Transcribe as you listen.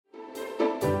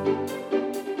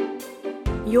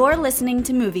You're listening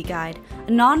to Movie Guide,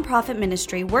 a non-profit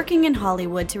ministry working in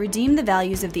Hollywood to redeem the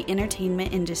values of the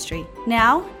entertainment industry.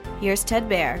 Now, here's Ted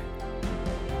Baer.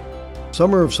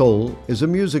 Summer of Soul is a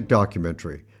music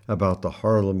documentary about the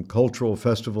Harlem Cultural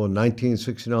Festival in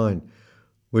 1969,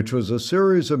 which was a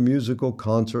series of musical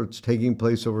concerts taking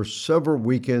place over several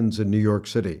weekends in New York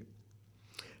City.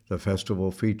 The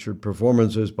festival featured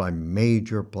performances by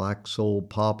major black soul,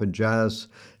 pop, and jazz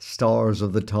stars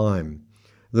of the time.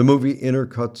 The movie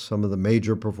intercuts some of the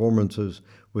major performances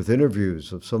with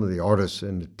interviews of some of the artists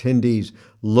and attendees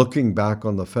looking back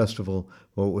on the festival,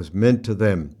 what was meant to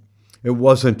them. It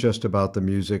wasn't just about the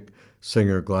music,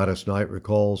 singer Gladys Knight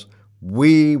recalls.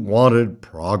 We wanted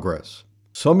progress.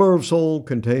 Summer of Soul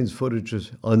contains footage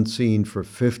unseen for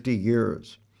 50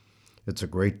 years. It's a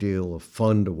great deal of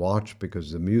fun to watch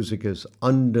because the music is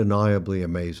undeniably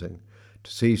amazing.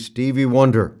 To see Stevie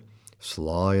Wonder,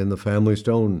 Sly and the Family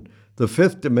Stone, The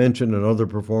Fifth Dimension, and other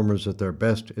performers at their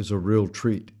best is a real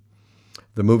treat.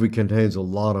 The movie contains a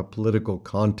lot of political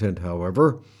content,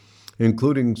 however,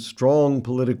 including strong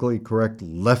politically correct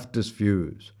leftist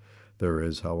views. There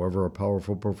is, however, a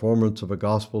powerful performance of a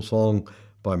gospel song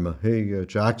by Mahalia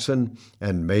Jackson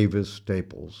and Mavis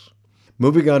Staples.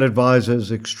 Movie Guide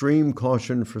advises extreme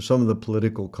caution for some of the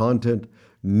political content,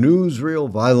 newsreel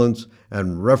violence,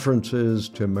 and references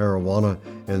to marijuana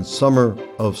in Summer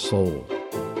of Soul.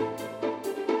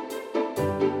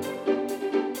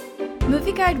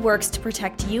 Movie Guide works to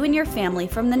protect you and your family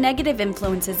from the negative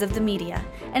influences of the media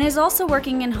and is also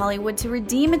working in Hollywood to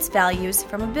redeem its values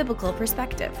from a biblical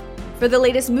perspective. For the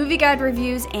latest Movie Guide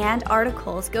reviews and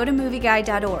articles, go to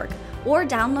movieguide.org or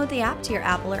download the app to your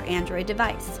Apple or Android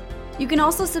device. You can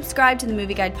also subscribe to the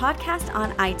Movie Guide podcast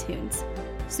on iTunes.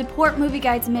 Support Movie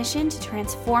Guide's mission to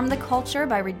transform the culture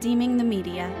by redeeming the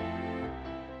media.